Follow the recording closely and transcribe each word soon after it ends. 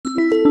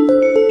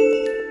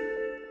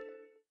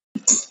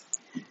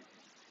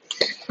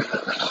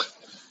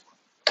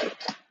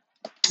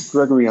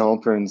Gregory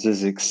Halpern,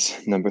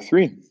 Zizix, number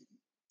 3.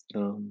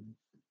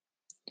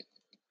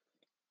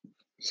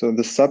 So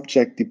the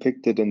subject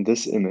depicted in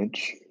this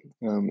image,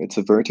 it's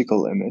a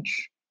vertical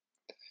image.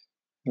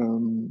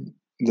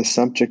 The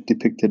subject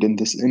depicted in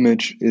this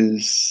image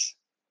is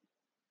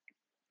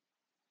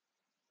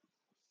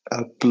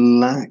a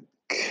black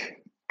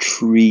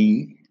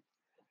tree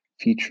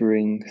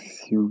featuring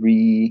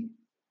three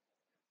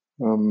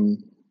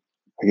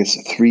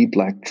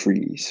black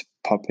trees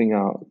popping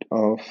out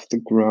of the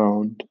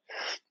ground.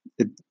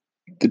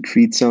 The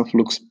tree itself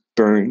looks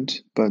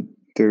burned, but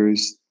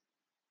there's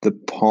the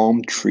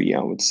palm tree,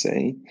 I would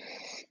say.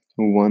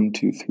 1,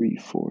 2, 3,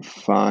 4,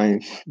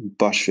 5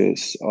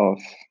 bushes of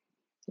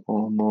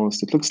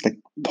almost, it looks like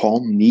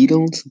palm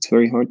needles. It's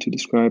very hard to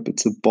describe.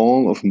 It's a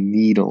ball of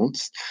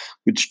needles,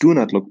 which do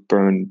not look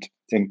burned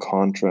in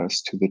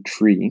contrast to the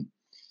tree.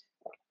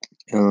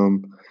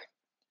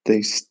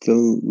 They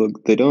still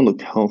look, they don't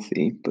look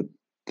healthy, but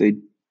they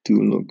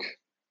do look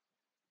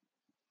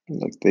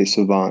like they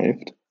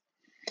survived.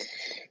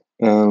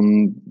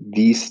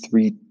 These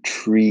 3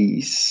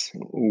 trees,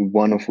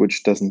 one of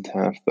which doesn't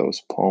have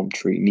those palm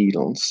tree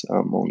needles,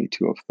 only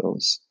 2 of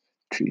those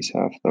trees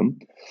have them.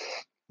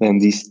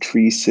 And these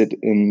trees sit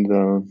in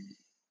the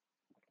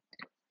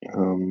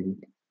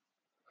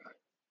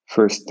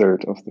first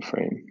third of the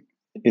frame.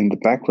 In the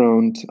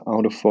background,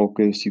 out of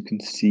focus, you can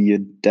see a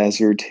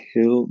desert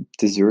hills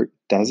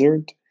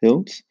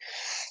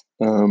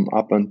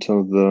up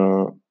until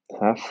the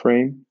half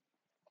frame,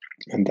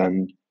 and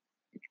then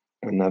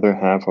another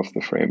half of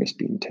the frame is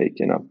being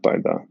taken up by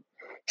the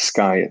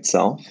sky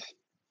itself.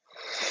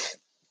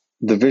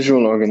 The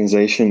visual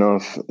organization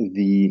of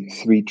the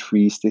 3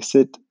 trees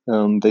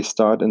they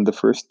start in the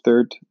first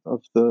third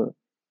of the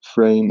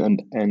frame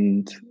and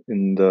end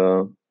in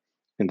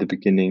the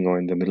beginning or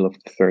in the middle of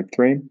the third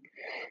frame.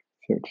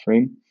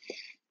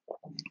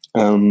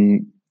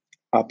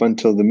 Up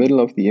until the middle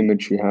of the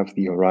image, we have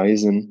the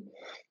horizon,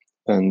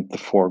 and the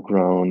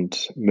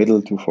foreground,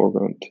 middle to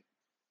foreground,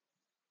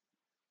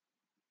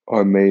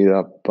 are made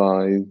up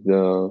by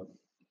the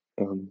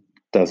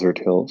desert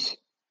hills.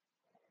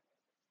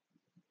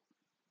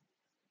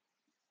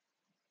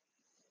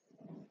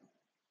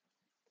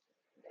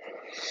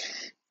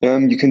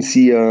 You can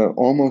see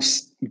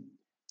almost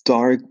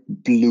dark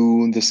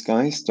blue. The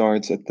sky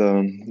starts at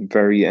the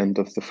very end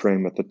of the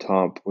frame at the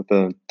top with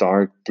a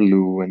dark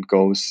blue and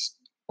goes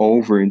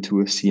over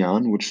into a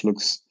cyan, which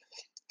looks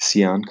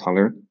cyan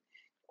color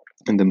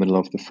in the middle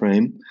of the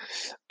frame.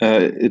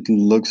 It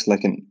looks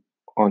like an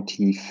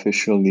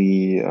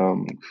artificially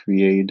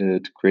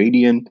created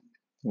gradient,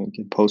 like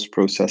in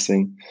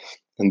post-processing,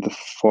 and the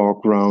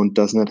foreground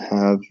does not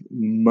have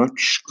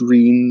much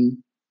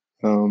green,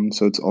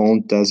 so it's all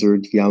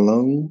desert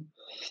yellow,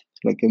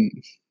 like a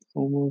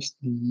almost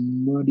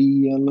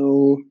muddy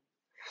yellow.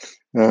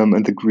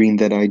 And the green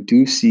that I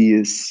do see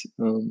is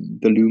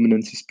the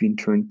luminance is being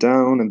turned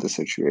down and the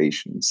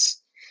saturation's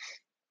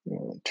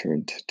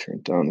turned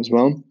down as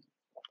well.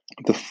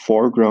 The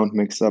foreground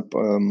makes up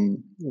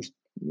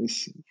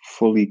is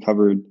fully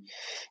covered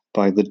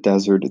by the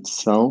desert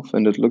itself,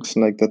 and it looks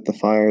like that the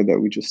fire that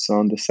we just saw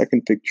in the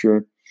second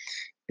picture,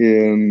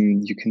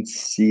 you can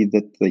see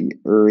that the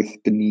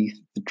earth beneath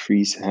the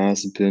trees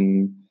has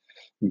been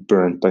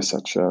burned by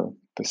such a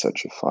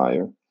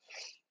fire.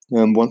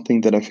 One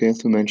thing that I failed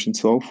to mention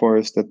so far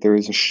is that there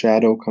is a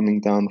shadow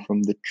coming down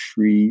from the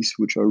trees,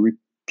 which are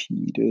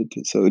repeated.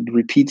 So it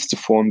repeats the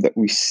form that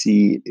we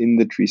see in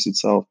the trees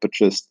itself, but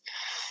just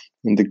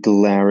in the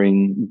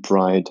glaring,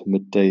 bright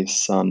midday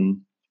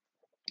sun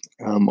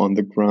on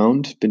the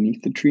ground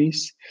beneath the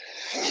trees.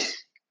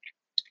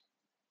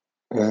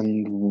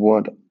 And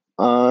what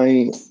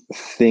I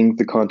think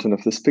the content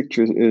of this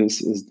picture is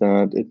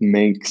that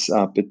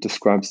it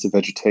describes the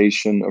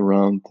vegetation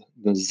around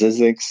the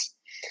Zizix,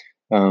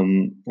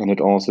 and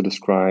it also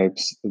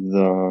describes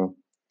the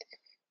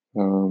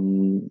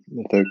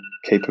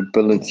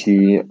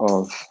capability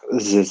of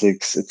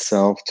Zizix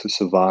itself to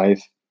survive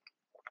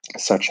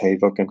such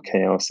havoc and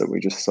chaos that we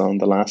just saw in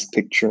the last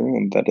picture,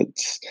 and that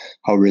it's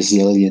how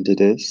resilient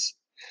it is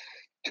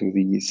to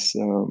these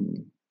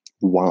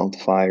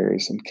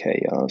wildfires and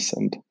chaos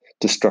and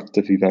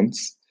destructive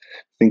events.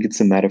 I think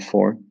it's a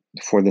metaphor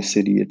for the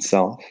city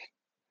itself.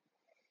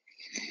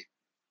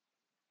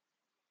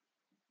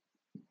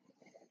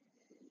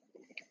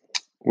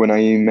 When I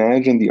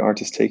imagine the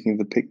artist taking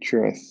the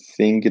picture, I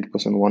think it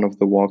was on one of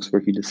the walks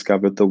where he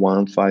discovered the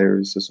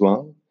wildfires as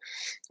well,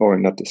 or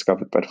not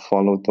discovered, but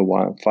followed the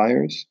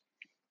wildfires.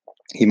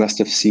 He must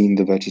have seen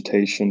the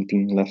vegetation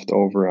being left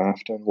over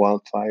after a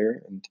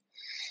wildfire and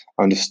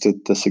understood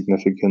the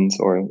significance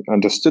or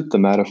understood the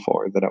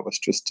metaphor that I was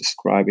just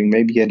describing.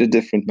 Maybe he had a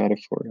different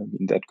metaphor. I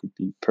mean, that could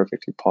be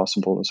perfectly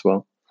possible as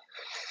well.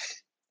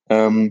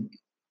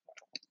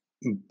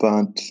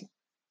 But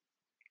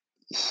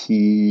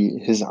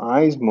his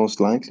eyes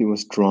most likely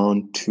was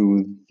drawn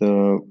to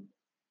the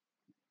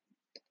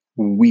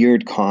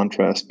weird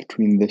contrast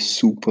between the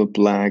super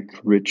black,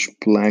 rich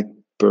black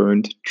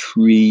burnt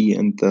tree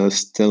and the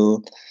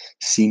still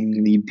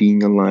seemingly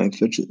being alive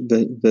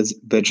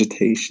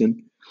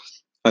vegetation.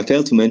 I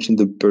failed to mention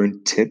the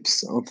burnt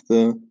tips of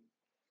the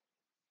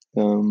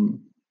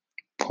um,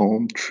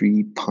 palm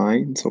tree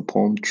pines or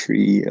palm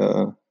tree